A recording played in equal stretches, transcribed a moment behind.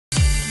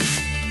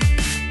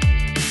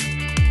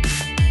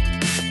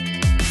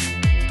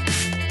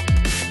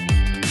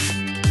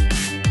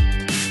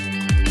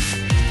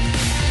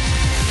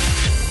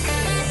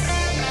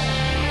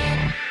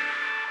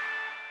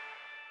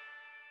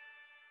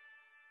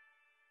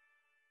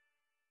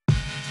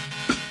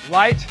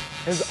Light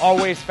has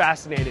always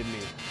fascinated me.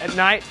 At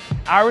night,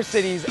 our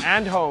cities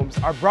and homes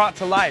are brought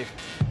to life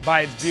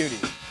by its beauty.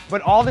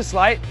 But all this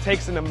light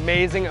takes an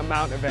amazing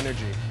amount of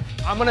energy.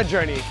 I'm on a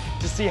journey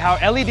to see how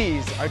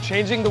LEDs are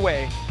changing the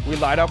way we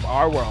light up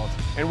our world.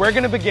 And we're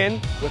gonna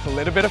begin with a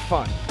little bit of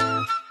fun.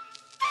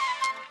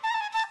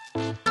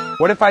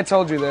 What if I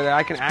told you that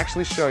I can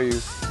actually show you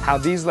how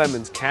these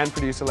lemons can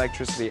produce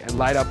electricity and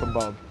light up a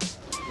bulb?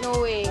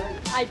 No way.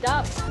 I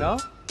doubt. No?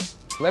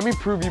 Let me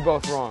prove you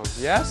both wrong.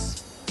 Yes?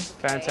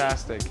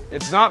 Fantastic.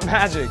 It's not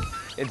magic,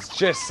 it's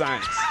just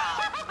science.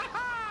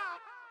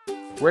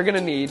 We're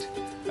gonna need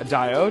a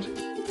diode,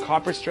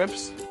 copper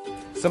strips,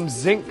 some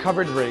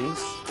zinc-covered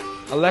rings,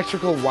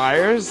 electrical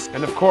wires,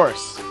 and of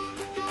course,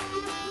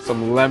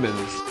 some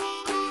lemons.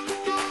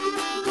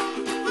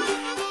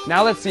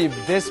 Now let's see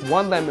if this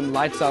one lemon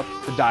lights up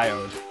the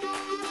diode.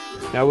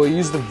 Now we'll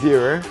use the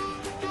viewer.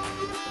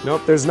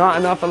 Nope, there's not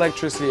enough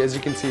electricity, as you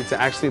can see,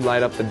 to actually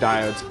light up the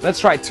diodes. Let's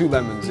try 2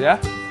 lemons, yeah?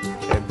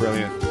 Okay,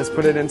 brilliant. Let's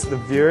put it into the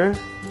viewer.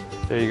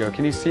 There you go.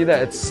 Can you see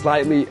that it's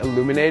slightly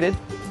illuminated?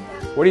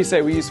 What do you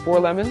say, we use 4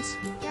 lemons?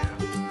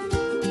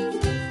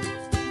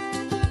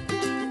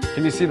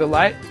 Can you see the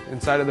light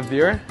inside of the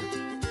viewer?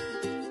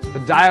 The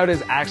diode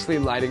is actually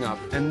lighting up,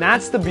 and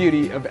that's the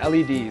beauty of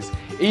LEDs.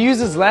 It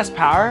uses less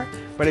power,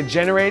 but it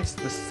generates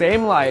the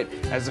same light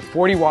as a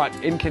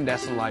 40-watt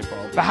incandescent light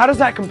bulb. But how does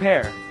that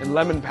compare in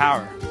lemon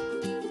power?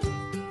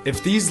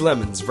 If these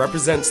lemons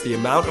represents the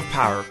amount of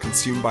power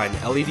consumed by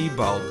an LED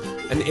bulb,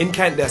 an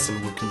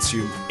incandescent would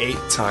consume 8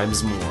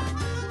 times more.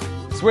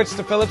 Switch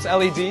to Philips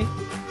LED,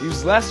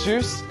 use less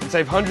juice, and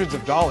save hundreds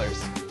of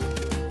dollars.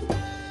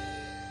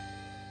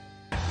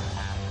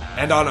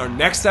 And on our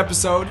next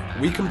episode,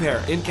 we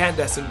compare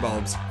incandescent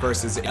bulbs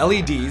versus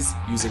LEDs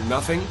using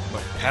nothing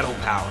but pedal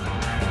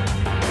power.